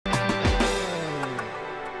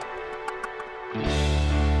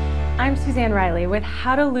I'm Suzanne Riley with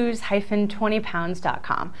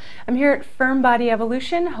howtolose-20pounds.com. I'm here at Firm Body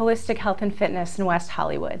Evolution, Holistic Health and Fitness in West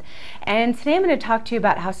Hollywood. And today I'm going to talk to you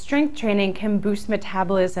about how strength training can boost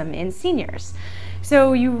metabolism in seniors.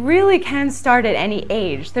 So you really can start at any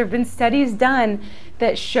age. There have been studies done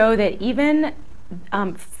that show that even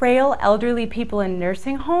frail elderly people in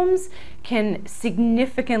nursing homes can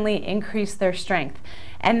significantly increase their strength.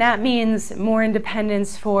 And that means more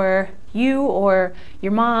independence for you or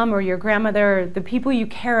your mom or your grandmother, or the people you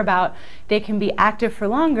care about. They can be active for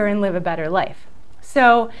longer and live a better life.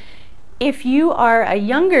 So if you are a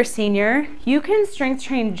younger senior, you can strength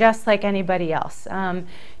train just like anybody else.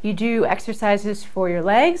 You do exercises for your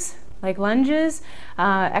legs, like lunges,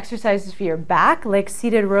 exercises for your back, like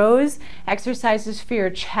seated rows, exercises for your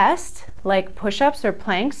chest, like push-ups or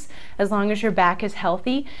planks, as long as your back is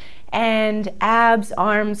healthy, and abs,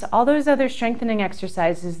 arms, all those other strengthening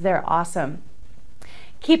exercises, they're awesome.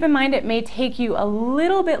 Keep in mind it may take you a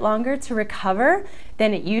little bit longer to recover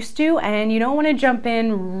than it used to, and you don't want to jump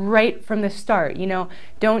in right from the start. You know,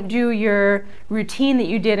 don't do your routine that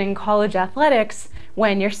you did in college athletics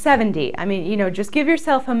when you're 70. I mean, you know, just give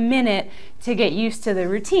yourself a minute to get used to the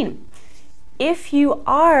routine. If you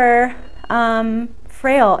are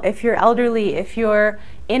frail, if you're elderly, if you're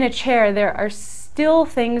in a chair, there are still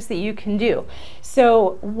things that you can do.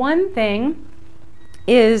 So one thing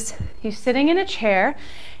is you're sitting in a chair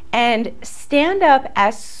and stand up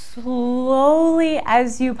as slowly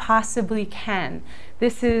as you possibly can.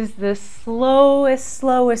 This is the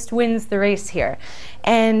slowest wins the race here.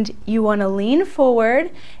 And you want to lean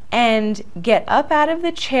forward and get up out of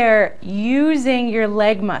the chair using your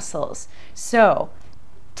leg muscles. So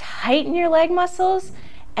tighten your leg muscles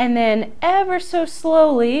and then ever so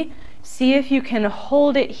slowly see if you can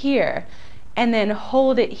hold it here and then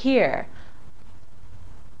hold it here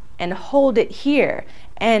and hold it here.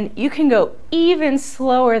 And you can go even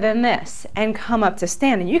slower than this and come up to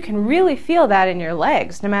stand. And you can really feel that in your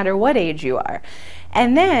legs, no matter what age you are.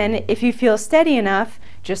 And then if you feel steady enough,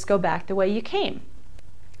 just go back the way you came.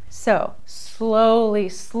 So slowly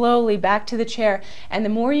back to the chair. And the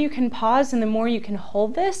more you can pause and the more you can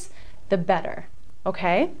hold this, the better.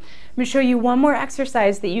 Okay? I'm going to show you one more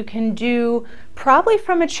exercise that you can do probably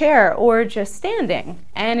from a chair or just standing.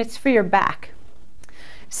 And it's for your back.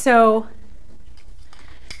 So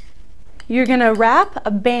you're going to wrap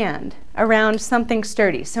a band around something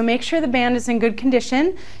sturdy. So make sure the band is in good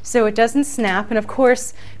condition so it doesn't snap. And of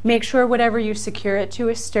course, make sure whatever you secure it to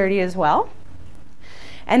is sturdy as well.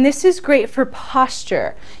 And this is great for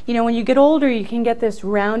posture. You know, when you get older, you can get this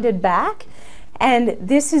rounded back. And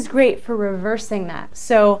this is great for reversing that.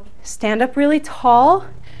 So stand up really tall,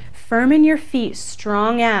 firm in your feet,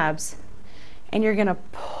 strong abs, and you're going to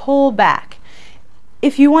pull back.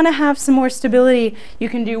 If you want to have some more stability, you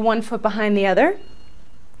can do one foot behind the other.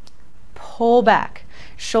 Pull back.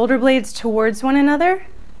 Shoulder blades towards one another.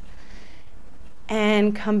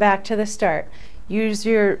 And come back to the start. Use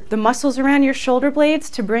the muscles around your shoulder blades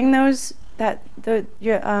to bring those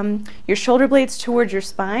your shoulder blades towards your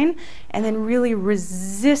spine, and then really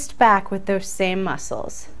resist back with those same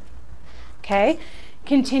muscles. Okay?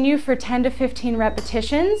 Continue for 10 to 15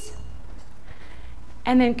 repetitions.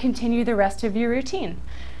 And then continue the rest of your routine.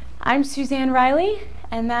 I'm Suzanne Riley,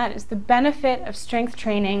 and that is the benefit of strength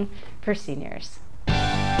training for seniors.